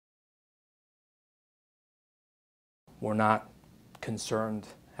we're not concerned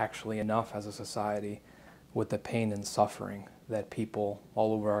actually enough as a society with the pain and suffering that people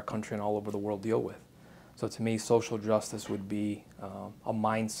all over our country and all over the world deal with. So to me, social justice would be a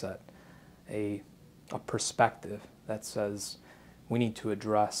mindset, a perspective that says we need to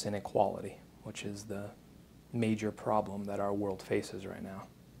address inequality, which is the major problem that our world faces right now.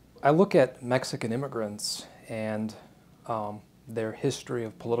 I look at Mexican immigrants and their history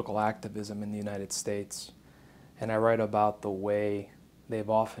of political activism in the United States, and I write about the way they've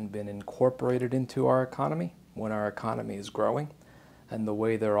often been incorporated into our economy when our economy is growing, and the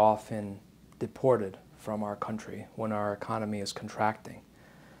way they're often deported from our country when our economy is contracting.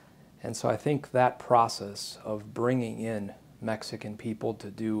 And so I think that process of bringing in Mexican people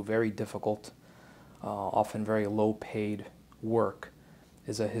to do very difficult, often very low-paid work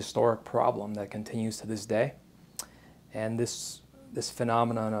is a historic problem that continues to this day. And this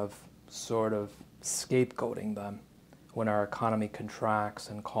phenomenon of sort of scapegoating them when our economy contracts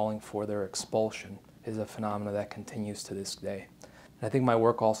and calling for their expulsion is a phenomenon that continues to this day. And I think my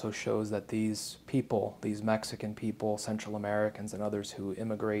work also shows that these people, these Mexican people, Central Americans and others who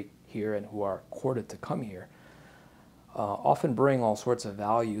immigrate here and who are courted to come here, often bring all sorts of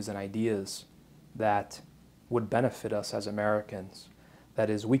values and ideas that would benefit us as Americans. That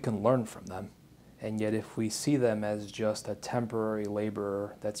is, we can learn from them. And yet if we see them as just a temporary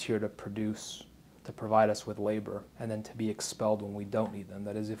laborer that's here to provide us with labor, and then to be expelled when we don't need them,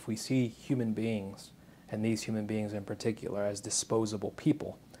 that is, if we see human beings, and these human beings in particular, as disposable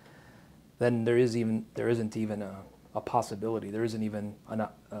people, then there isn't even a possibility, there isn't even a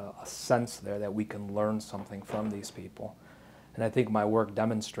sense there that we can learn something from these people. And I think my work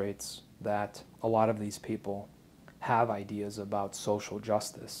demonstrates that a lot of these people have ideas about social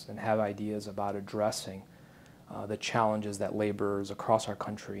justice and have ideas about addressing the challenges that laborers across our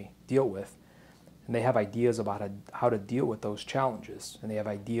country deal with. And they have ideas about how to deal with those challenges, and they have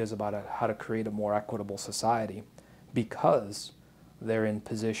ideas about how to create a more equitable society because they're in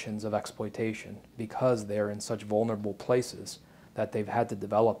positions of exploitation, because they're in such vulnerable places that they've had to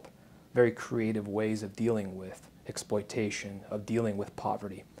develop very creative ways of dealing with exploitation, of dealing with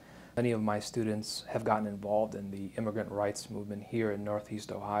poverty. Many of my students have gotten involved in the immigrant rights movement here in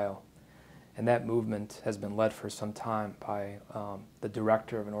Northeast Ohio. And that movement has been led for some time by the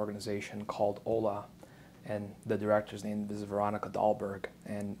director of an organization called OLA, and the director's name is Veronica Dahlberg.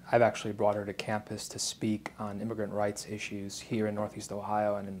 And I've actually brought her to campus to speak on immigrant rights issues here in Northeast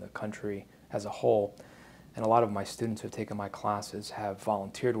Ohio and in the country as a whole. And a lot of my students who have taken my classes have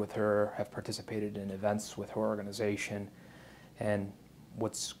volunteered with her, have participated in events with her organization. And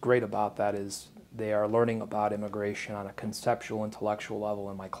what's great about that is they are learning about immigration on a conceptual, intellectual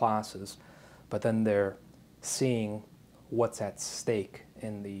level in my classes, but then they're seeing what's at stake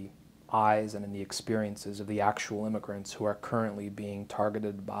in the eyes and in the experiences of the actual immigrants who are currently being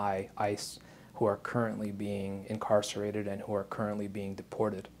targeted by ICE, who are currently being incarcerated, and who are currently being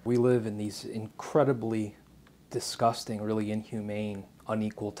deported. We live in these incredibly disgusting, really inhumane,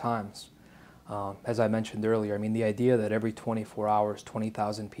 unequal times. As I mentioned earlier, I mean, the idea that every 24 hours,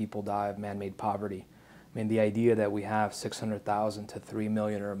 20,000 people die of man-made poverty. I mean, the idea that we have 600,000 to 3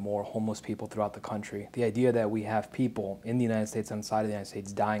 million or more homeless people throughout the country. The idea that we have people in the United States and outside of the United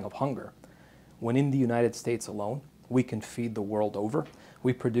States dying of hunger. When in the United States alone, we can feed the world over.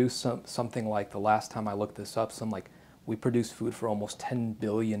 We produce something like, the last time I looked this up, we produce food for almost 10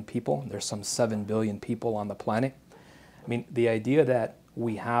 billion people. There's some 7 billion people on the planet. I mean, the idea that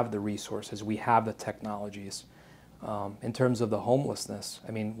we have the resources, we have the technologies. In terms of the homelessness,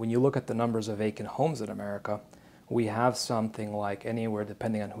 I mean, when you look at the numbers of vacant homes in America, we have something like anywhere,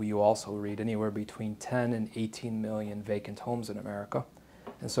 depending on who you also read, anywhere between 10 and 18 million vacant homes in America.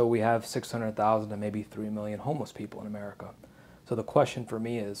 And so we have 600,000 to maybe 3 million homeless people in America. So the question for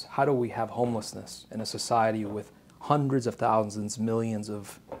me is, how do we have homelessness in a society with hundreds of thousands, millions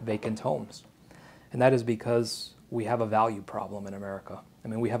of vacant homes? And that is because we have a value problem in America. I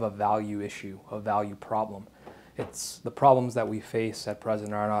mean, we have a value issue, a value problem. It's the problems that we face at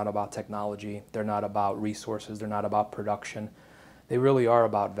present are not about technology, they're not about resources, they're not about production. They really are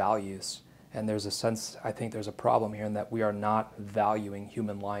about values. And there's a sense, I think there's a problem here in that we are not valuing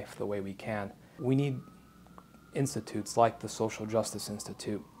human life the way we can. We need institutes like the Social Justice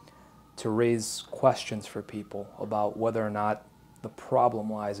Institute to raise questions for people about whether or not the problem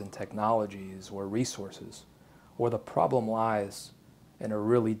lies in technologies or resources, or the problem lies in a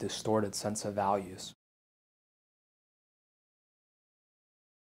really distorted sense of values.